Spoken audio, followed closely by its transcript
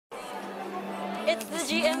It's the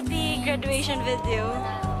GMP graduation video.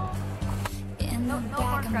 No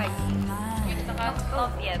more crying.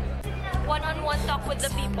 Not yet. One-on-one talk with the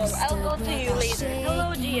people. I'll go to you later.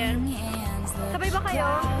 Hello, GM. Sabay ba kayo?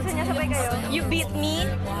 Gusto niya sabay kayo? You beat me?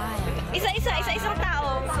 Isang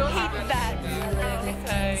tao. Hate that.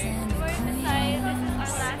 Hi. This is our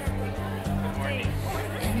last day.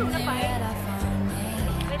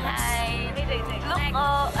 Hi. Look,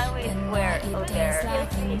 oh, wait, where? Oh, there.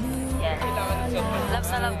 Yes. Love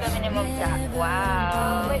na love kami ni Mom Jack.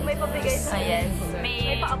 Wow. May pabigay sa Yes.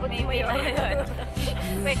 May paabot mo yun.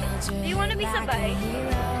 Wait, do you wanna be sabay?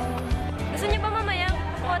 Gusto niyo ba mamaya?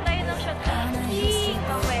 Kuha tayo ng shot.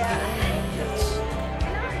 Mamaya.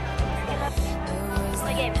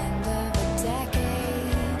 Sige.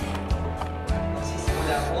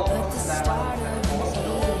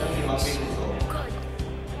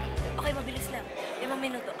 Okay, mabilis lang. 5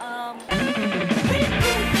 minuto.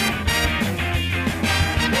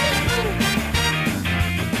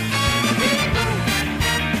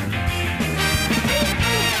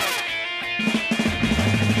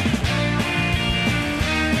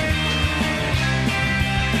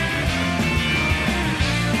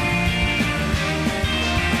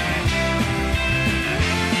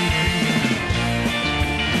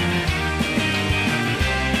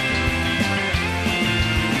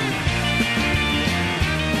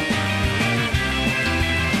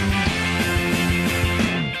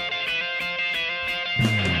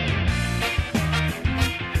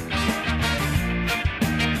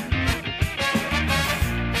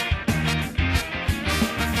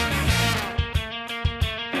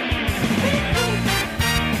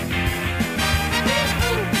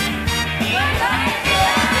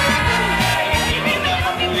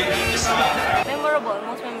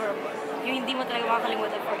 Most memorable. Yung hindi mo talaga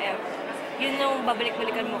makakalimutan forever. Yun yung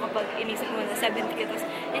babalik-balikan mo kapag inisip mo na 70 ka. Tapos,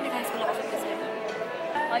 nag-high school ako 57.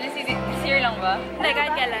 Honestly, this year lang ba? Hindi,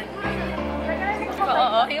 kahit kailan.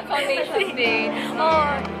 Oo, yung foundation day.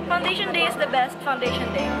 Foundation day is the best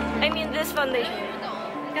foundation day. I mean, this foundation day.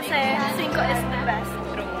 Kasi 5 is the best.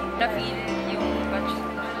 True. Na-feel yung batch.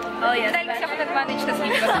 Oh, yes. Dahil kasi ako nag-manage kasi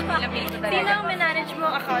nila-feel ko talaga. Sino ang manage mo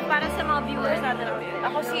account para sa mga viewers natin?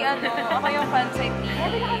 Ako ako yung fansite ni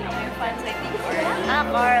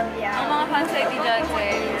Carl, yeah. Ang mga fansite ni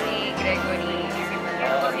Johnson, si Gregory,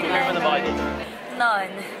 Meron na ba kayo dito?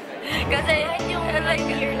 None. Kasi, yung like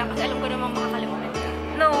year lang kasi alam ko naman makakalimutan ka.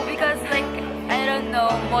 no, because like, I don't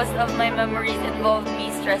know, most of my memories involve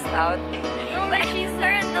me stressed out. But she's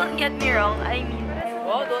certain, don't get me wrong. I mean,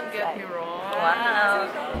 oh, don't get me wrong. Wow.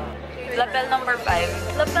 Lapel number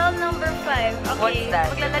 5. Lapel number 5. Okay. What's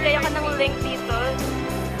that? Maglalagay ako ng link dito.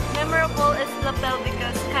 Memorable is lapel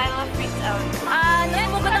because Kyla freaks out.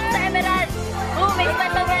 Nagpupunta sa Emerald. Oh, may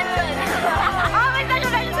special mention. May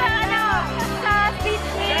special mention sa speech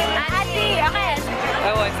ni Ate. Okay.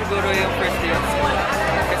 Ewan, siguro yung first day of school.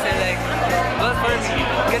 Kasi like, well, for me,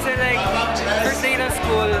 kasi like, first day ng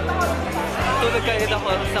school, tulog kalit ako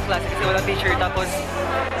sa class kasi walang teacher. Tapos,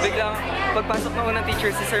 biglang, pagpasok ng unang teacher,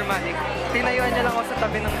 si Sir Manik, tinayuan niya lang ako sa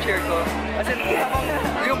tabi ng chair ko. Kasi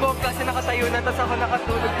yung buong klase nakatayo na, tapos ako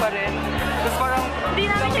nakatulog pa rin. Tapos parang, Hindi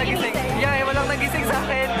namin siya ginising. Yeah, walang nagising sa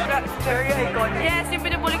akin. Very iconic. Yes, yung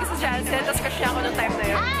pinabuli ko sa Jansen, tapos kasi ako nung time na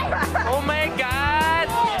yun. Oh my God!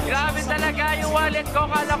 Grabe talaga yung wallet ko.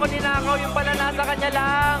 Kala ko ninakaw, yung pala nasa kanya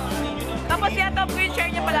lang. Tapos yatap ko yung chair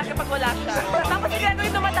niya palagi pag wala siya. Tapos si Gregory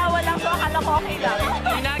tumatawa lang, so akala ko okay lang.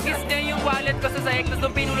 Inagis niya yung wallet ko sa sahig, tapos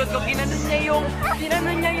nung pinulot ko,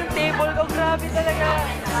 ginanon niya yung table ko. Grabe talaga.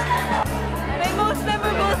 My most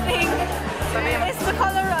memorable thing is the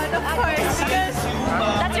color run, of course, because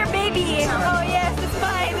that's your baby. Oh yes, it's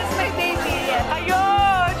mine. It's my baby. Yes.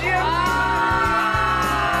 Ayun!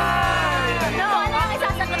 No, ano ang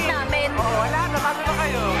isasagot namin? Oh, wala. Natalo na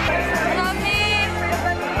kayo. Marami!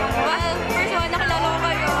 Well, first one, nakilala ko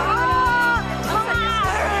kayo.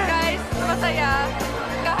 Guys, masaya.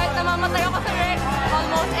 Kahit namamatay ako sa rec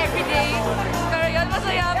almost every day. Pero yun,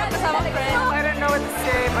 masaya pagkasama friends. I don't know what to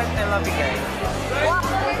say, but I love you guys.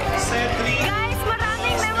 Guys,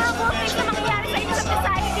 maraming memorable things na mangyayari sa inyo sa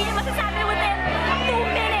Pasay. Hindi nyo masasabi within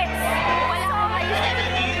 2 minutes. Wala akong ayusin.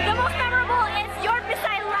 The most memorable is your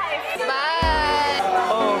Pasay life. Bye!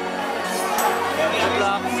 Oh, good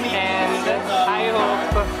luck, and I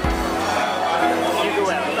hope you do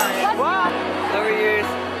well. Wow! Lower years,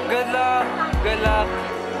 good luck, good luck.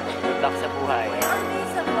 Good luck sa buhay.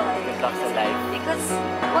 Good luck sa life. Because,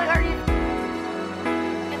 what are you?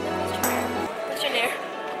 Questionnaire.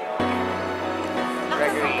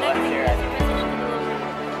 Gregory, what's your answer?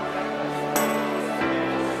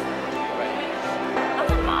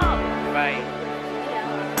 Bye.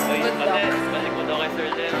 Bye. Okay,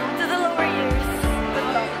 Sir Jem. To the lower years. Good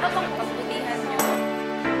luck. Pagbutihan nyo.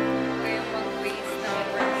 Kayong mag-waste na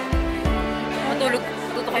matulog.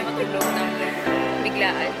 Tuto kayo matulog ng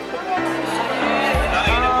biglaan.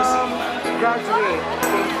 Graduate.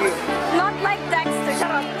 Thank you. Not like Dexter.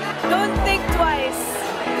 Shut up. Don't think twice.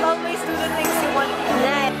 Always do the things you want.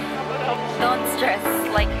 Don't stress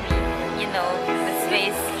like me. You know, the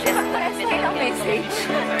space is Message.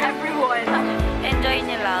 Everyone. Enjoy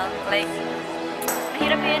nyo lang. Like,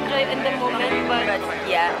 Hirap i-enjoy in the moment, but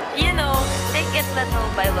yeah, you know, take it little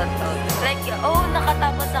by little. Like, oh,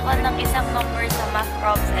 nakatapos ako ng isang number sa math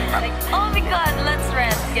props and like, oh my god, let's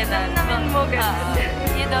rest. Ganun. naman mo ganun.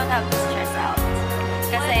 You don't have to stress out.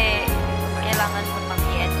 Kasi, kailangan mo pang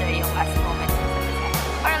i-enjoy yung last moment.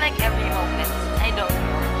 Or like every moment. I don't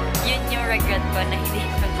know. Yun yung regret ko na hindi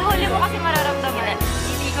ko. sa huli mo kasi mararamdaman.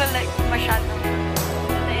 Hindi ko like masyadong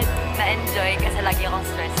na-enjoy kasi lagi akong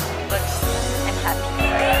stress. But, I'm happy.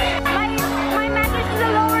 My message to the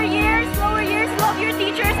lower years, love your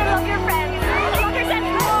teachers and love your friends. Love yourself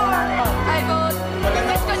more. I vote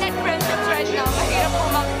disconnect friendships right now. Mahirap po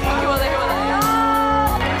maghiwalay-hiwalay.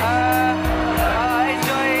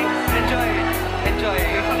 Enjoy.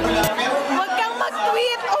 Huwag kang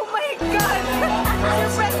mag-tweet! Oh my God!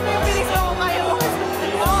 Surprise mo yung bilis mo kayo.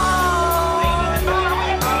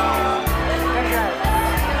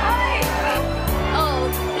 Oh,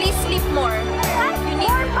 please sleep more. You need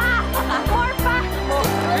more pa! More pa!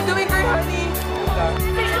 You're doing great, honey.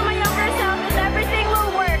 Message to my younger self is everything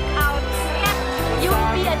will work out. You will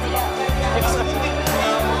be a deal.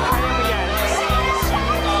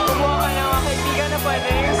 Kumuha ka ng mga kaibigan na pwede.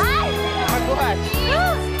 Ay! Magbukas.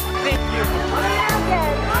 Thank you.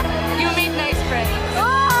 You made nice friends.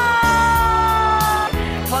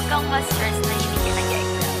 Huwag kang ma-stress na hindi ka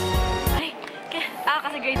nag-exam.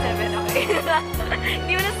 Kasi grade 7, okay.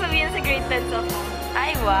 Hindi mo na sabihin sa grade 10 so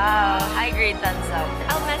Ay, wow. Ay, great dance out.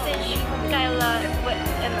 I'll message Kyla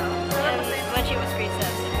when she was grade 7.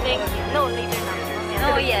 Thank you. No, later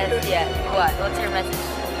now. Oh, yes. What? What's your message?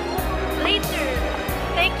 Later.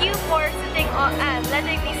 Thank you for sitting on and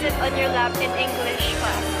letting me sit on your lap in English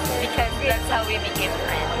class. Because that's how we became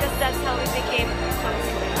friends. Because that's how we became close friends.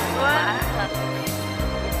 Wow.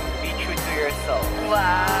 Be true to yourself.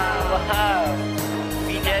 Wow. Wow.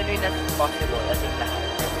 Be genuine as possible as in lahat.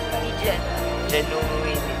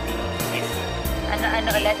 Genuinity is... Ano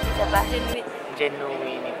ulit? Isa ba? Genuinity.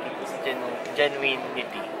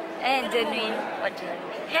 Genuinity. Genuine. What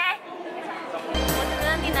genuine? Buti na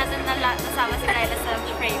lang di natin nasama si Kyla sa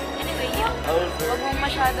frame. Anyway, Huwag mong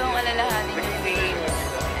masyadong alalahanin yung grades.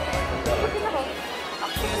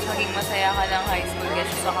 Actually, mas maging masaya ka ng high school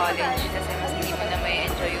kasi sa college. Kasi mas hindi mo na may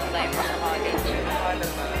enjoy yung time mo sa college.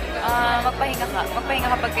 Magpahinga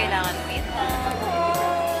ka pag kailangan mo yun.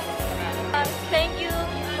 thank you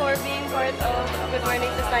for being part of Good Morning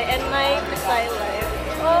Pisay and my Pisay life.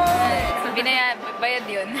 Sabi na yan, bayad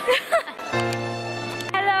yun.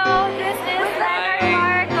 Hello, this is Leonard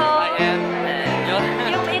Marco. I am John.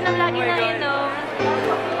 Yung inom lagi na inom.